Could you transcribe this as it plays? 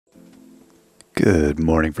Good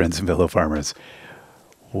morning, friends and fellow farmers.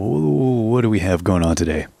 What do we have going on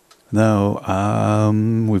today? No,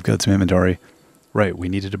 we've got some inventory. Right, we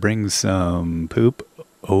needed to bring some poop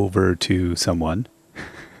over to someone.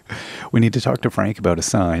 We need to talk to Frank about a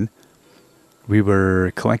sign. We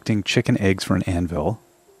were collecting chicken eggs for an anvil.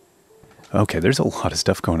 Okay, there's a lot of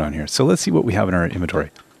stuff going on here. So let's see what we have in our inventory.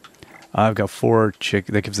 I've got 4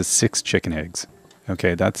 chicken. That gives us 6 chicken eggs.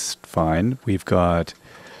 Okay, that's fine. We've got...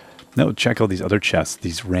 No, check all these other chests,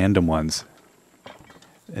 these random ones.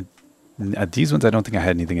 These ones, I don't think I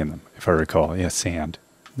had anything in them, if I recall. Yeah, sand.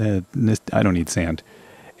 I don't need sand.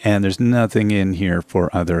 And there's nothing in here for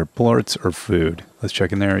either plorts or food. Let's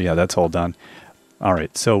check in there. Yeah, that's all done. All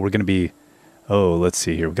right, so we're going to be... Oh, let's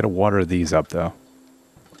see here. We've got to water these up, though.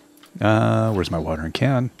 Where's my watering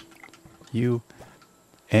can? You.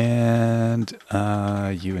 And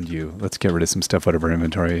you and you. Let's get rid of some stuff out of our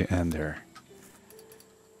inventory. And there.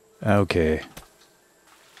 Okay.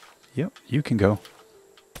 Yep, you can go.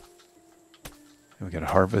 We got to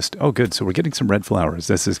harvest. Oh, good. So we're getting some red flowers.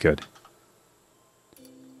 This is good.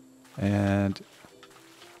 And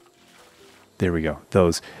there we go.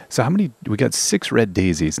 Those. So how many? We got 6 red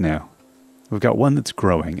daisies now. We've got one that's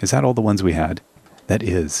growing. Is that all the ones we had? That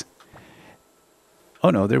is.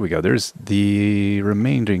 Oh, no. There we go. There's the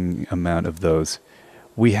remaining amount of those.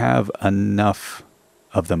 We have enough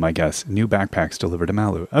of them, I guess. New backpacks delivered to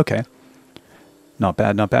Malu. Okay. Not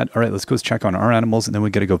bad, not bad. All right, let's go check on our animals, and then we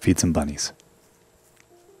got to go feed some bunnies.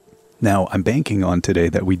 Now, I'm banking on today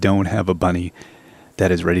that we don't have a bunny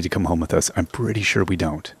that is ready to come home with us. I'm pretty sure we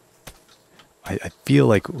don't. I feel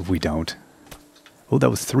like we don't. Oh, that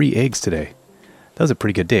was 3 eggs today. That was a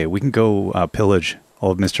pretty good day. We can go pillage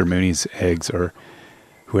all of Mr. Mooney's eggs or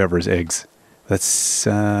whoever's eggs. Let's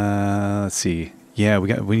see. Yeah,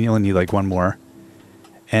 we only need like 1 more.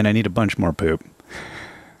 And I need a bunch more poop.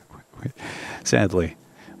 Sadly,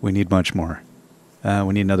 we need much more.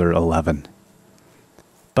 We need another 11.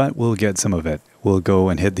 But we'll get some of it. We'll go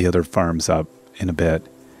and hit the other farms up in a bit.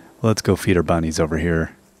 Let's go feed our bunnies over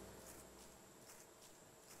here.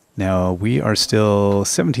 Now, we are still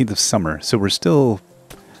 17th of summer, so we're still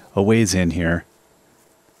a ways in here.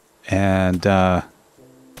 And I'm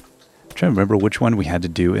trying to remember which one we had to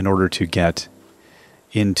do in order to get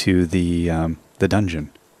into the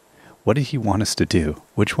dungeon. What did he want us to do?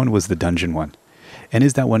 Which one was the dungeon one? And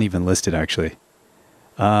is that one even listed, actually?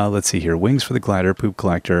 Let's see here. Wings for the glider, poop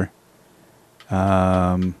collector,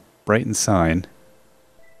 Brighton sign.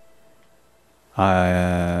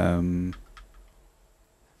 And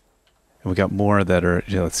we got more that are...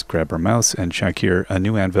 Yeah, let's grab our mouse and check here. A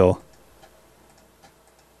new anvil.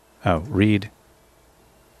 Oh, read.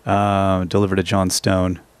 Deliver to John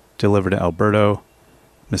Stone. Deliver to Alberto.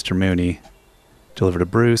 Mr. Mooney. Deliver to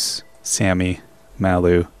Bruce. Sammy,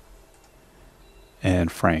 Malu,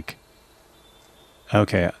 and Frank.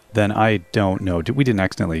 Okay, then I don't know. We didn't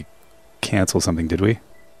accidentally cancel something, did we?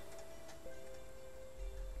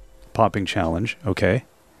 Popping challenge. Okay.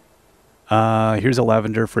 Here's a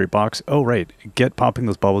lavender free box. Oh, right. Get popping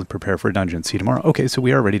those bubbles. Prepare for a dungeon. See you tomorrow. Okay, so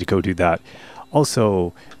we are ready to go do that.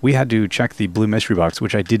 Also, we had to check the blue mystery box,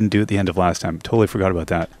 which I didn't do at the end of last time. Totally forgot about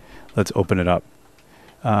that. Let's open it up.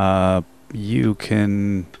 You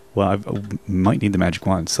can... Well, I might need the magic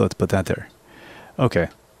wand, so let's put that there. Okay.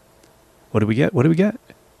 What do we get? What do we get?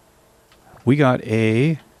 We got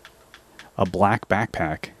a black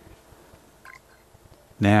backpack.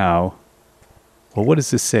 Now, well, what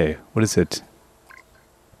does this say? What is it?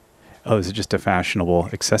 Oh, is it just a fashionable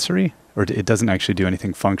accessory? Or it doesn't actually do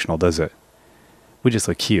anything functional, does it? We just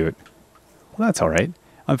look cute. Well, that's all right.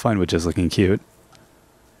 I'm fine with just looking cute.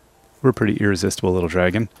 We're a pretty irresistible little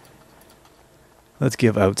dragon. Let's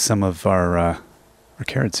give out some of our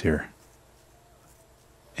carrots here.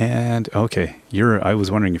 And, okay, I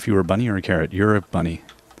was wondering if you were a bunny or a carrot. You're a bunny.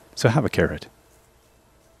 So have a carrot.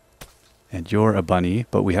 And you're a bunny,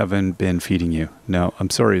 but we haven't been feeding you. No,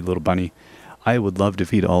 I'm sorry, little bunny. I would love to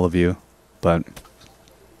feed all of you, but...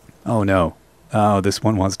 Oh, no. Oh, this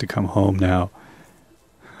one wants to come home now.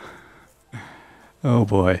 Oh,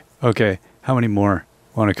 boy. Okay, how many more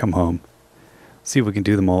want to come home? See if we can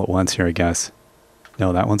do them all at once here, I guess.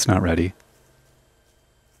 No, that one's not ready.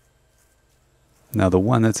 Now the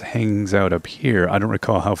one that hangs out up here, I don't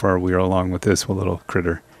recall how far we are along with this little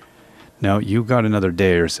critter. No, you got another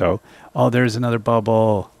day or so. Oh, there's another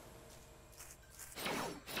bubble.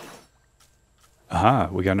 Aha,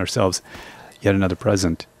 we got ourselves yet another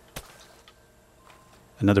present.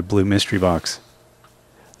 Another blue mystery box.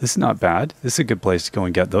 This is not bad. This is a good place to go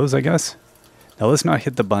and get those, I guess. Now let's not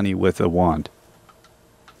hit the bunny with a wand,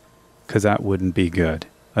 because that wouldn't be good.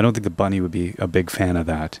 I don't think the bunny would be a big fan of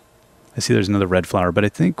that. I see there's another red flower, but I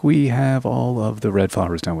think we have all of the red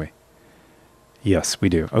flowers, don't we? Yes, we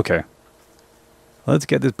do. Okay. Let's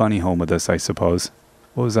get this bunny home with us, I suppose.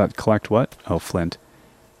 What was that? Collect what? Oh, flint.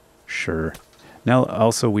 Sure. Now,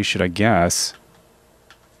 also, we should, I guess...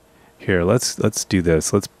 Here, let's do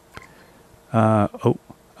this. Let's... Yeah,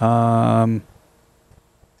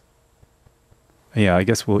 I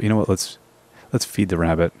guess we'll... You know what? Let's feed the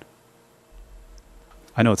rabbit.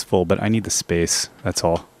 I know it's full, but I need the space. That's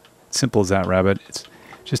all. Simple as that, rabbit. It's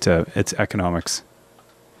just it's economics.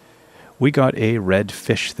 We got a red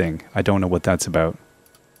fish thing. I don't know what that's about.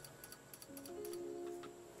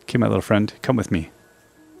 Okay, my little friend, come with me.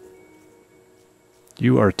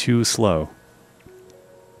 You are too slow.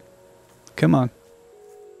 Come on.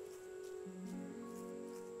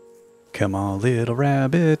 Come on, little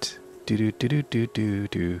rabbit.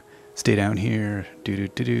 Do-do-do-do-do-do-do. Stay down here.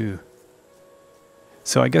 Do-do-do-do.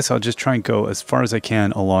 So I guess I'll just try and go as far as I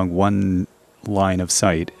can along one line of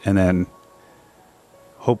sight, and then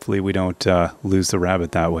hopefully we don't lose the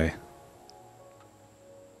rabbit that way.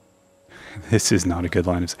 This is not a good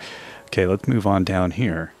line of sight. Okay, let's move on down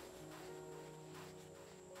here.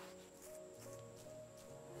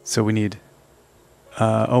 So we need...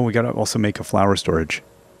 oh, we gotta also make a flower storage.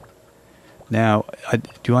 Now,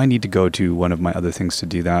 do I need to go to one of my other things to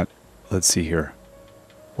do that? Let's see here.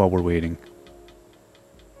 While we're waiting.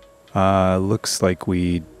 Looks like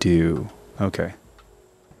we do. Okay.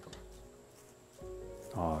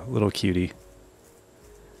 Aw, little cutie.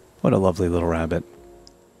 What a lovely little rabbit.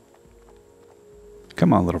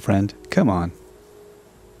 Come on, little friend. Come on.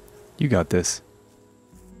 You got this.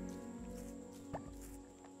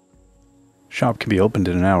 Shop can be opened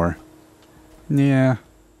in an hour. Yeah.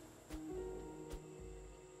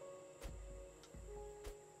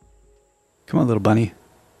 Come on, little bunny.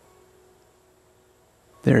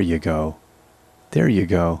 There you go. There you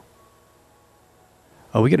go.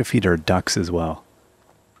 Oh, we gotta feed our ducks as well.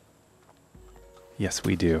 Yes,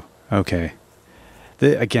 we do. Okay.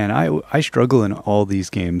 Again, I struggle in all these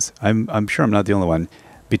games. I'm sure I'm not the only one.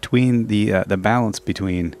 Between the balance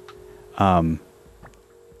between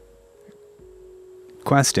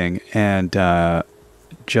questing and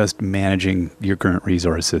just managing your current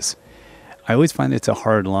resources. I always find it's a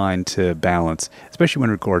hard line to balance, especially when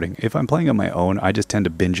recording. If I'm playing on my own, I just tend to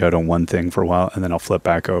binge out on one thing for a while and then I'll flip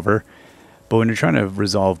back over. But when you're trying to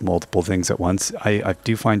resolve multiple things at once, I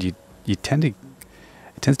do find you tend to...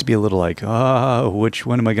 It tends to be a little like, which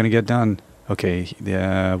one am I going to get done? Okay,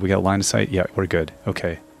 yeah, we got line of sight. Yeah, we're good.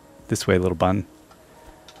 Okay. This way, little bun.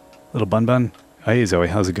 Little bun. Hey, Zoe,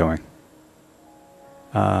 how's it going?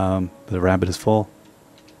 The rabbit is full.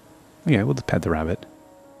 Okay, we'll just pet the rabbit.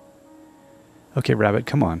 Okay, rabbit,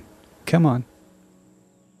 come on. Come on.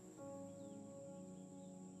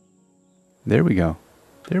 There we go.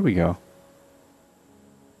 There we go.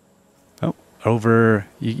 Oh, over...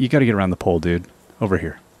 You got to get around the pole, dude. Over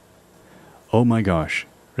here. Oh my gosh.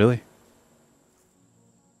 Really?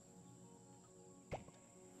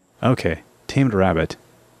 Okay. Tamed rabbit.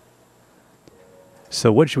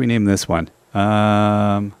 So what should we name this one?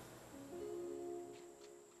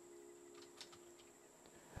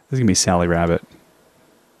 This is going to be Sally Rabbit.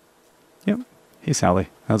 Yep. Hey, Sally.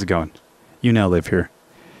 How's it going? You now live here.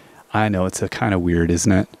 I know, it's a kind of weird,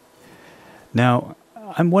 isn't it? Now,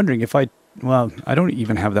 I'm wondering if well, I don't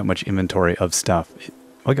even have that much inventory of stuff.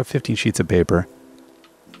 I got 15 sheets of paper,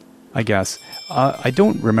 I guess. I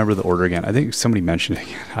don't remember the order again. I think somebody mentioned it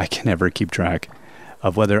again. I can never keep track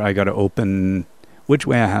of whether I got to open... Which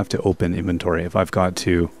way I have to open inventory. If I've got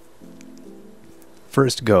to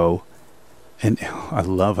first go... And I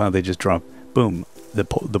love how they just drop, boom, the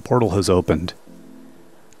portal has opened.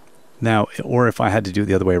 Now, or if I had to do it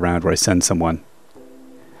the other way around where I send someone.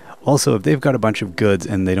 Also, if they've got a bunch of goods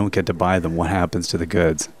and they don't get to buy them, what happens to the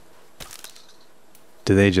goods?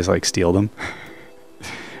 Do they just like steal them?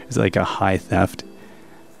 Is like a high theft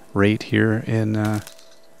rate here in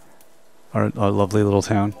our lovely little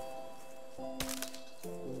town.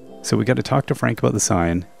 So we got to talk to Frank about the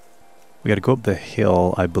sign. We got to go up the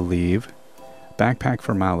hill, I believe. Backpack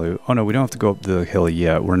for Malu. Oh no, we don't have to go up the hill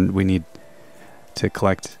yet. We need to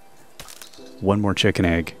collect one more chicken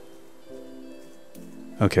egg.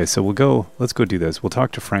 Okay, so let's go do this. We'll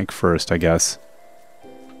talk to Frank first, I guess.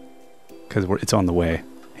 Because it's on the way.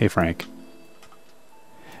 Hey, Frank.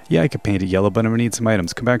 Yeah, I could paint it yellow, but I'm going to need some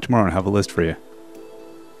items. Come back tomorrow and have a list for you.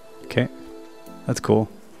 Okay, that's cool.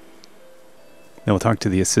 Then we'll talk to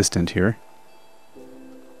the assistant here.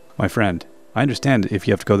 My friend. I understand if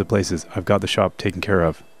you have to go to places. I've got the shop taken care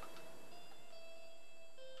of.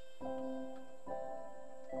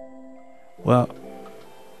 Well,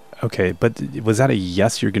 Okay, but was that a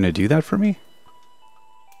yes, you're going to do that for me?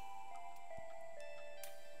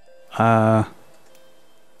 I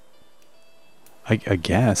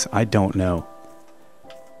guess. I don't know.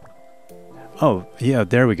 Oh, yeah,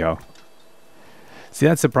 there we go. See,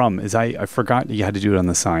 that's the problem, is I forgot you had to do it on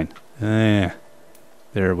the sign. There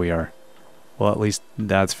we are. Well, at least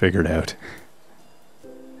that's figured out.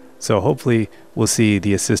 So hopefully we'll see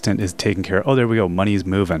the assistant is taking care of... Oh, there we go. Money is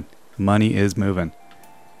moving. Money is moving.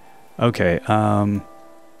 Okay,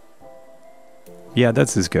 yeah,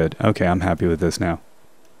 that's as good. Okay, I'm happy with this now.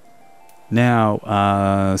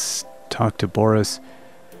 Now, talk to Boris.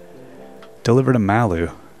 Deliver to Malu.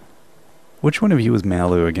 Which one of you was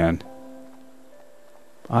Malu again?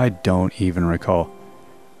 I don't even recall.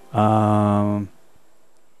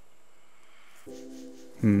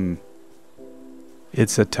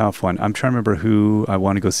 It's a tough one. I'm trying to remember who I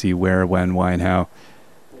want to go see, where, when, why, and how.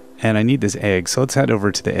 And I need this egg, so let's head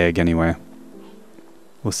over to the egg anyway.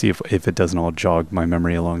 We'll see if it doesn't all jog my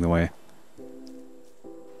memory along the way.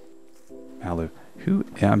 Malu. Who?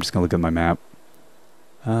 Yeah, I'm just going to look at my map.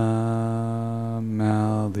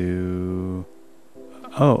 Malu.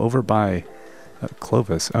 Oh, over by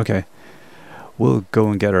Clovis. Okay. We'll go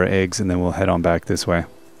and get our eggs and then we'll head on back this way.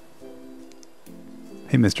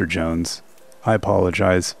 Hey, Mr. Jones. I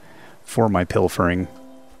apologize for my pilfering.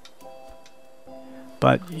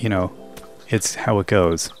 But, you know, it's how it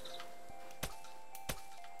goes.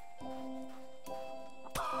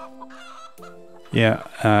 Yeah,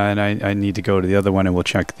 and I need to go to the other one and we'll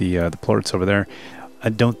check the plorts over there. I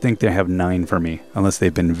don't think they have 9 for me, unless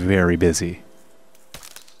they've been very busy.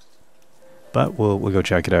 But we'll go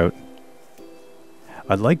check it out.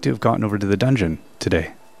 I'd like to have gotten over to the dungeon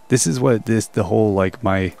today. This is what the whole, like,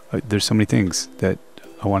 there's so many things that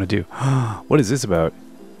I want to do. What is this about?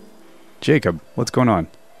 Jacob, what's going on?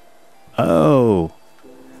 Oh!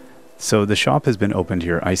 So the shop has been opened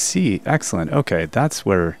here. I see. Excellent. Okay, that's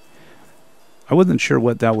where... I wasn't sure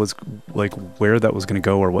what that was, like, where that was going to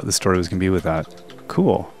go or what the story was going to be with that.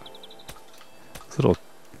 Cool. These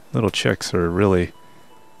little chicks are really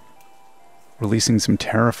releasing some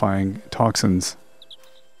terrifying toxins.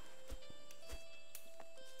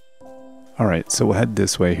 Alright, so we'll head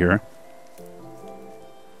this way here.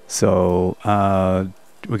 So,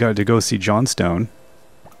 we got to go see Johnstone.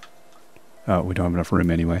 Oh, we don't have enough room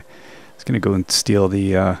anyway. Just going to go and steal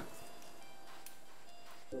the,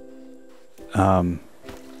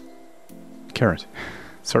 carrot.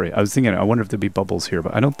 Sorry, I was thinking, I wonder if there'd be bubbles here,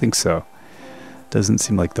 but I don't think so. Doesn't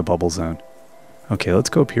seem like the bubble zone. Okay, let's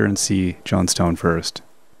go up here and see Johnstone first.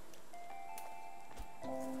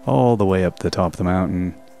 All the way up the top of the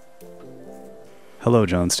mountain. Hello,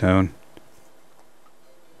 Johnstone.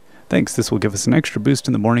 Thanks, this will give us an extra boost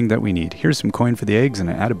in the morning that we need. Here's some coin for the eggs and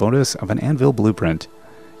an added bonus of an anvil blueprint.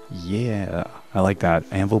 Yeah, I like that.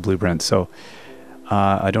 Anvil blueprint. So,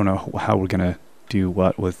 I don't know how we're going to do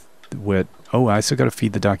what with... Oh, I still got to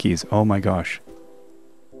feed the duckies. Oh my gosh.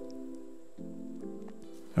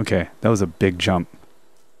 Okay, that was a big jump.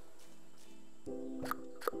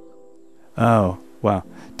 Oh, wow.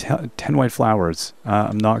 10 white flowers.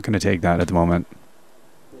 I'm not going to take that at the moment.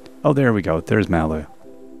 Oh, there we go. There's Malu.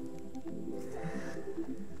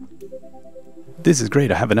 This is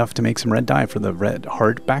great. I have enough to make some red dye for the red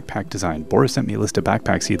heart backpack design. Boris sent me a list of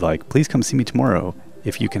backpacks he'd like. Please come see me tomorrow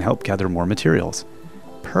if you can help gather more materials.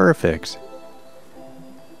 Perfect.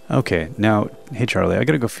 Okay, now, hey Charlie, I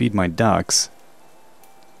gotta go feed my ducks.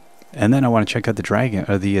 And then I want to check out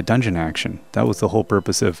the dungeon action. That was the whole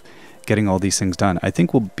purpose of getting all these things done. I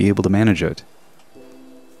think we'll be able to manage it.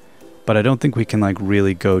 But I don't think we can, like,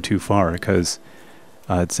 really go too far, because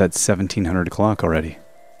it's at 1700 o'clock already.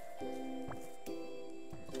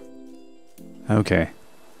 Okay.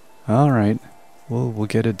 Alright. We'll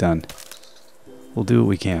get it done. We'll do what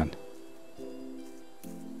we can.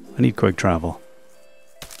 I need quick travel.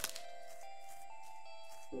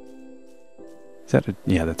 Is that a...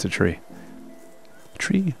 Yeah, that's a tree.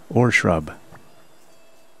 Tree or shrub.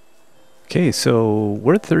 Okay, so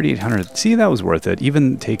we're at 3,800. See, that was worth it.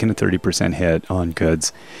 Even taking a 30% hit on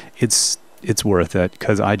goods, it's worth it,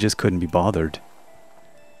 because I just couldn't be bothered.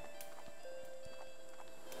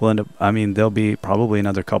 We'll end up... I mean, there'll be probably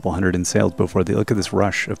another couple hundred in sales before they look at this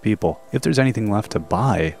rush of people. If there's anything left to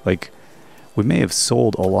buy, like... We may have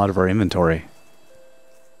sold a lot of our inventory.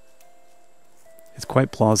 It's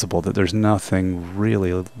quite plausible that there's nothing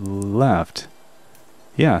really left.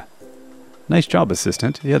 Yeah. Nice job,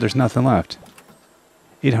 assistant. Yeah, there's nothing left.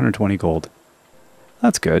 820 gold.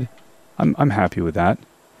 That's good. I'm happy with that.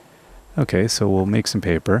 Okay, so we'll make some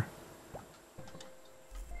paper.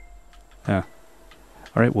 Yeah.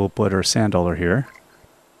 Alright, we'll put our sand dollar here.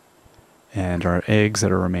 And our eggs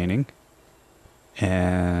that are remaining.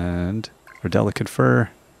 And our delicate fur.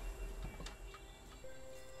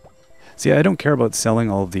 See, I don't care about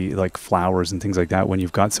selling all the like flowers and things like that when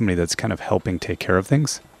you've got somebody that's kind of helping take care of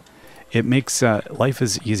things. It makes life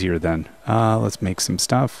is easier then. Let's make some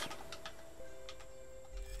stuff.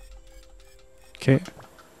 Okay.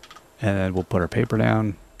 And then we'll put our paper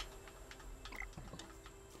down.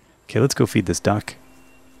 Okay, let's go feed this duck.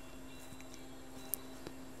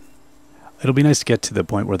 It'll be nice to get to the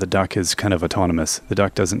point where the duck is kind of autonomous. The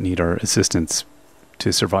duck doesn't need our assistance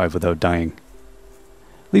to survive without dying.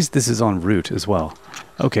 At least this is en route as well.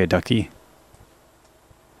 Okay, ducky.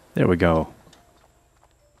 There we go.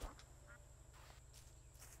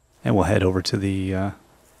 And we'll head over to the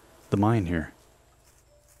mine here.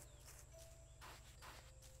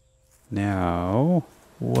 Now,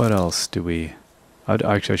 what else do we...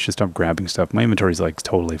 Actually, I should stop grabbing stuff. My inventory's like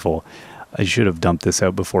totally full. I should have dumped this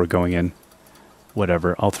out before going in.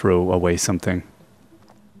 Whatever, I'll throw away something.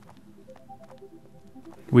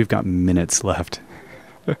 We've got minutes left.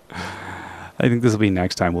 I think this will be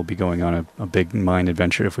next time. We'll be going on a big mine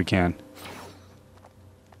adventure if we can.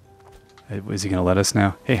 Is he going to let us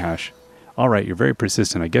now? Hey, Hash. Alright, you're very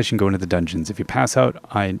persistent. I guess you can go into the dungeons. If you pass out,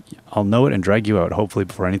 I'll know it and drag you out, hopefully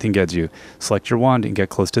before anything gets you. Select your wand and get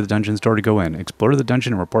close to the dungeon's door to go in. Explore the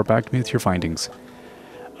dungeon and report back to me with your findings.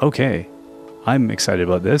 Okay. I'm excited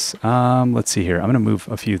about this. Let's see here. I'm going to move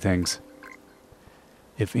a few things.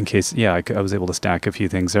 In case, yeah, I was able to stack a few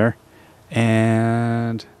things there.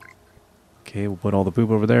 And, okay, we'll put all the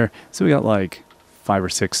poop over there. So we got like 5 or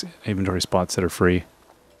 6 inventory spots that are free.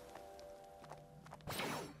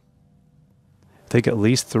 Take at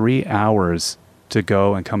least 3 hours to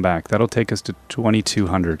go and come back. That'll take us to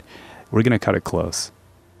 2,200. We're going to cut it close.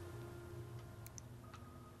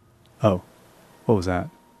 Oh, what was that?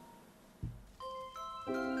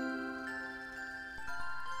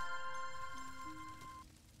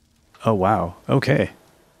 Oh, wow. Okay.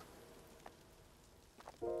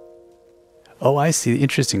 Oh, I see.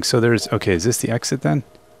 Interesting. So there's... Okay, is this the exit then?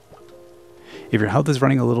 If your health is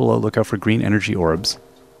running a little low, look out for green energy orbs.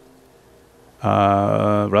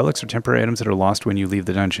 Relics are temporary items that are lost when you leave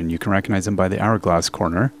the dungeon. You can recognize them by the hourglass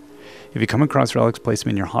corner. If you come across relics, place them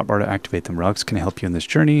in your hotbar to activate them. Relics can help you in this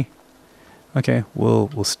journey. Okay,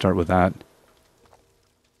 we'll start with that.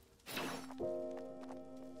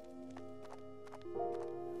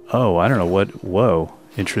 Oh, I don't know what... Whoa.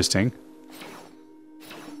 Interesting.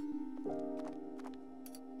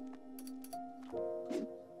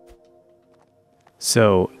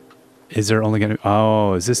 So, is there only going to...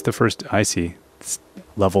 Oh, is this the first... I see. It's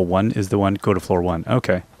level 1 is the one. Go to floor 1.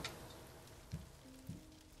 Okay.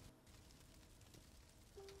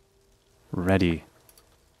 Ready.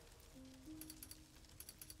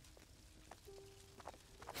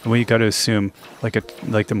 And we got to assume,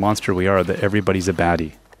 like the monster we are, that everybody's a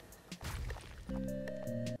baddie.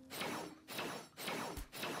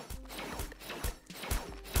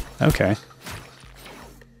 Okay.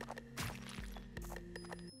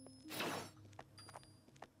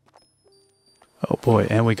 Oh boy,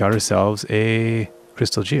 and we got ourselves a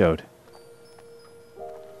crystal geode.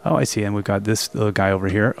 Oh, I see, and we've got this little guy over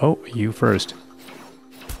here. Oh, you first.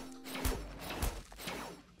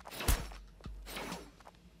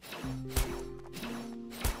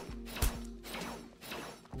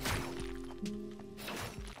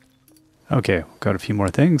 Okay, got a few more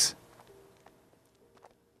things.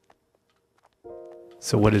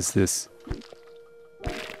 So what is this?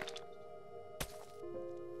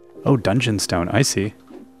 Oh, dungeon stone. I see.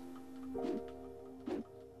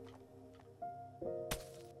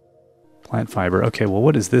 Plant fiber. Okay, well,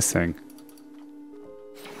 what is this thing?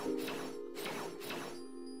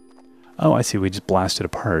 Oh, I see. We just blasted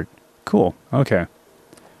apart. Cool. Okay.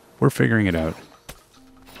 We're figuring it out.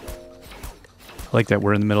 I like that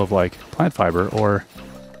we're in the middle of, like, plant fiber or...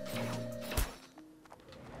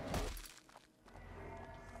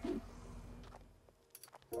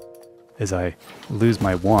 As I lose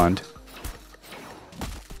my wand.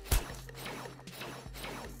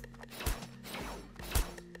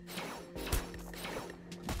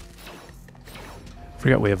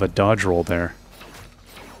 Forgot we have a dodge roll there.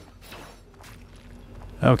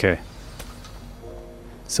 Okay.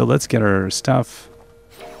 So let's get our stuff.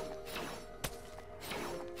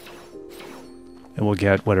 And we'll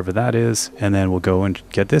get whatever that is, and then we'll go and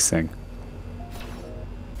get this thing.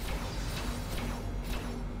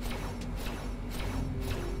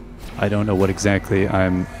 I don't know what exactly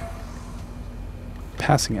I'm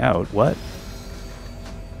passing out. What?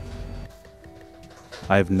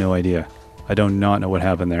 I have no idea. I do not know what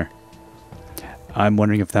happened there. I'm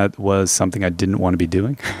wondering if that was something I didn't want to be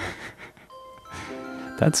doing.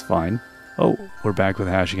 That's fine. Oh, we're back with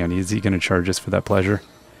Hash again. Is he going to charge us for that pleasure?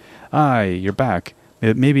 Aye, you're back.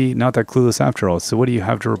 Maybe not that clueless after all, so what do you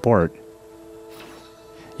have to report?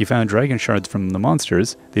 You found dragon shards from the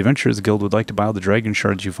monsters. The Adventurers Guild would like to buy all the dragon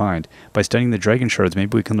shards you find. By studying the dragon shards,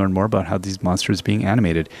 maybe we can learn more about how these monsters are being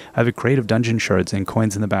animated. I have a crate of dungeon shards and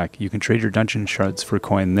coins in the back. You can trade your dungeon shards for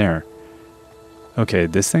coin there. Okay,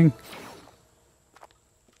 this thing?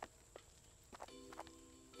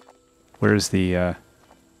 Where's the,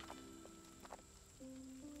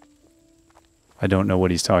 I don't know what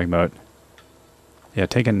he's talking about. Yeah,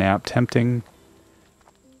 take a nap. Tempting.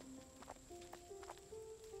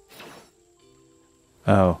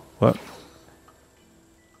 Oh, what?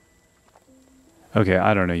 Okay,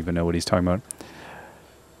 I don't even know what he's talking about.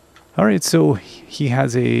 Alright, so he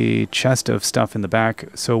has a chest of stuff in the back.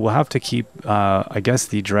 So we'll have to keep, I guess,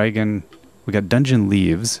 the dragon... We got dungeon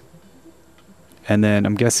leaves. And then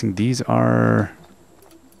I'm guessing these are...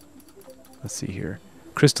 Let's see here.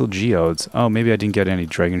 Crystal geodes. Oh, maybe I didn't get any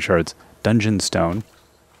dragon shards. Dungeon stone.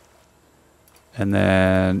 And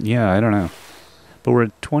then, yeah, I don't know. But we're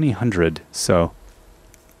at 2000, so...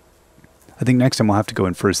 I think next time we'll have to go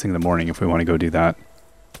in first thing in the morning if we want to go do that.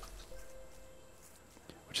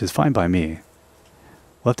 Which is fine by me.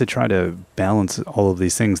 We'll have to try to balance all of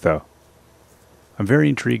these things, though. I'm very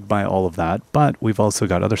intrigued by all of that, but we've also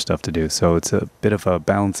got other stuff to do, so it's a bit of a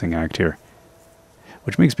balancing act here.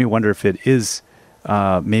 Which makes me wonder if it is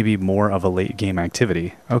maybe more of a late game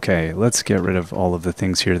activity. Okay, let's get rid of all of the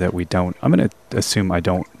things here that we don't... I'm going to assume I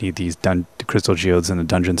don't need these crystal geodes and the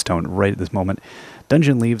dungeon stone right at this moment.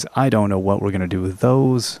 Dungeon leaves, I don't know what we're going to do with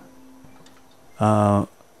those.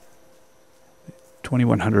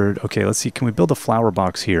 2100. Okay, let's see. Can we build a flower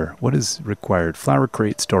box here? What is required? Flower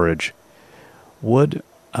crate storage. Wood.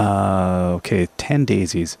 Okay, 10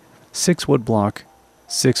 daisies. 6 wood block.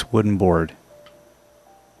 6 wooden board.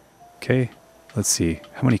 Okay, let's see.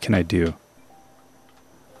 How many can I do?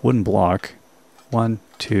 Wooden block. 1,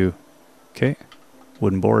 2. Okay.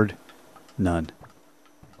 Wooden board. None.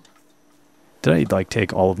 Did I, like,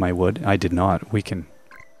 take all of my wood? I did not. We can...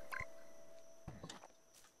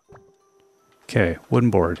 Okay,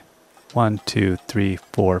 wooden board. 1, 2, 3,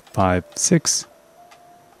 4, 5, 6.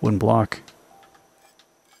 Wooden block.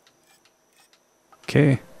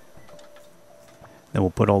 Okay. Then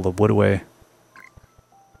we'll put all the wood away.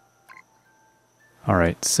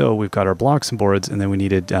 Alright, so we've got our blocks and boards, and then we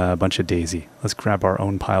needed a bunch of daisy. Let's grab our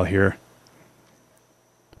own pile here.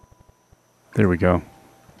 There we go.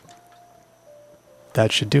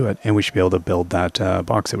 That should do it, and we should be able to build that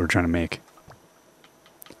box that we're trying to make.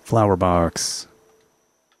 Flower box.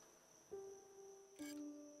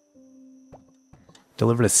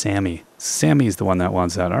 Deliver to Sammy. Sammy's the one that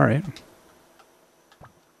wants that, alright.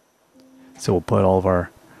 So we'll put all of our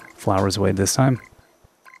flowers away this time.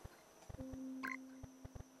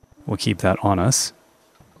 We'll keep that on us.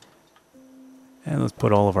 And let's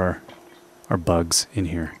put all of our bugs in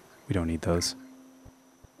here. We don't need those.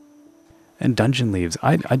 And dungeon leaves.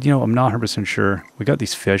 You know, I'm not 100% sure. We got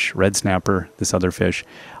these fish, red snapper, this other fish.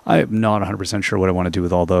 I'm not 100% sure what I want to do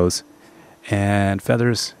with all those. And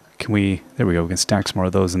feathers. Can we... There we go. We can stack some more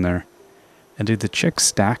of those in there. And do the chicks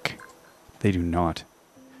stack? They do not.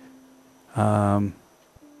 You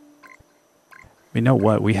know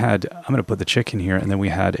what? We had... I'm going to put the chick in here, and then we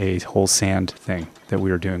had a whole sand thing that we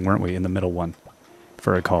were doing, weren't we? In the middle one. If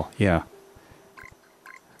I recall. Yeah.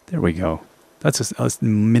 There we go. That's just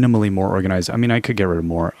minimally more organized. I mean, I could get rid of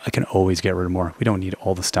more. I can always get rid of more. We don't need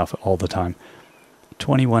all the stuff all the time.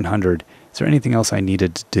 2100. Is there anything else I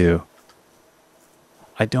needed to do?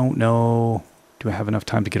 I don't know. Do I have enough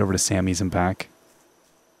time to get over to Sammy's and back?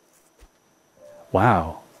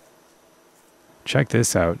 Wow. Check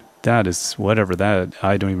this out. That is whatever that...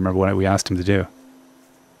 I don't even remember what we asked him to do.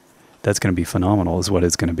 That's going to be phenomenal is what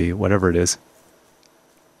it's going to be. Whatever it is.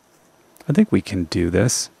 I think we can do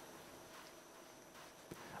this.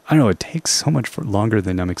 I don't know, it takes so much longer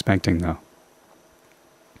than I'm expecting, though.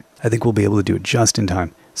 I think we'll be able to do it just in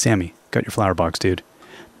time. Sammy, got your flower box, dude.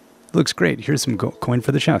 Looks great. Here's some coin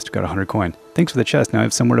for the chest. Got 100 coin. Thanks for the chest. Now I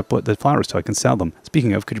have somewhere to put the flowers so I can sell them.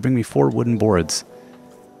 Speaking of, could you bring me 4 wooden boards?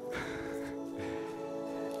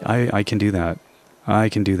 I can do that. I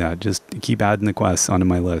can do that. Just keep adding the quests onto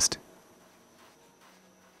my list.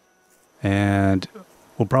 And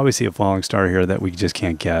we'll probably see a falling star here that we just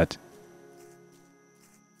can't get.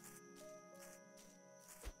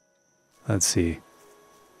 Let's see.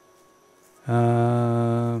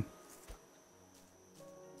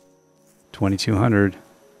 2200.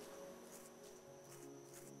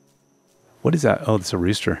 What is that? Oh, it's a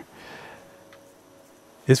rooster.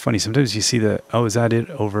 It's funny. Sometimes you see the... Oh, is that it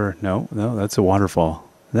over? No, that's a waterfall.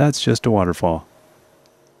 That's just a waterfall.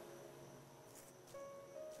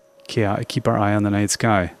 Okay, keep our eye on the night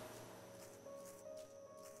sky.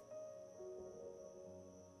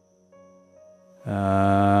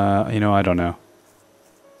 You know, I don't know.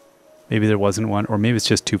 Maybe there wasn't one, or maybe it's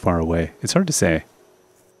just too far away. It's hard to say.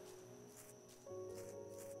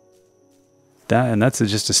 And that's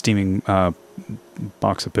just a steaming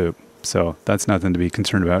box of poop. So that's nothing to be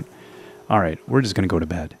concerned about. All right, we're just going to go to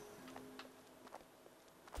bed.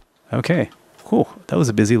 Okay, cool. That was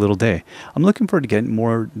a busy little day. I'm looking forward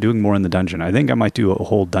to doing more in the dungeon. I think I might do a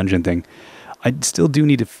whole dungeon thing. I still do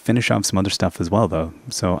need to finish off some other stuff as well, though.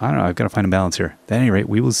 So I don't know. I've got to find a balance here. At any rate,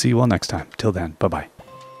 we will see you all next time. Till then, bye-bye.